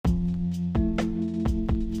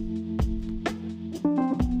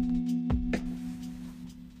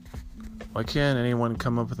Why can't anyone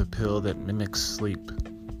come up with a pill that mimics sleep?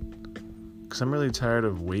 Because I'm really tired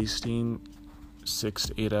of wasting 6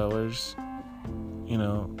 to 8 hours,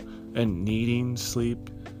 and needing sleep.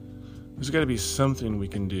 There's got to be something we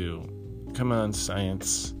can do. Come on,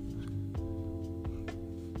 science.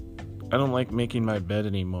 I don't like making my bed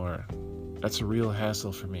anymore. That's a real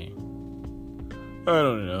hassle for me. I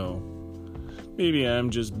don't know. Maybe I'm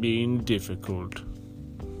just being difficult.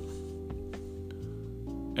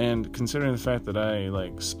 And considering the fact that I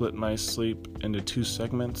split my sleep into 2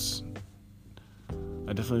 segments,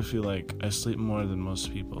 I definitely feel like I sleep more than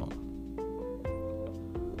most people.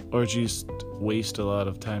 Or just waste a lot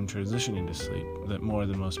of time transitioning to sleep more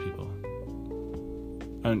than most people.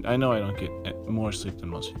 I know I don't get more sleep than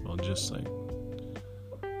most people, just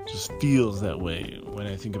feels that way when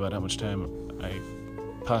I think about how much time I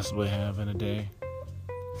possibly have in a day.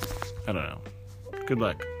 I don't know. Good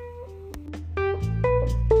luck.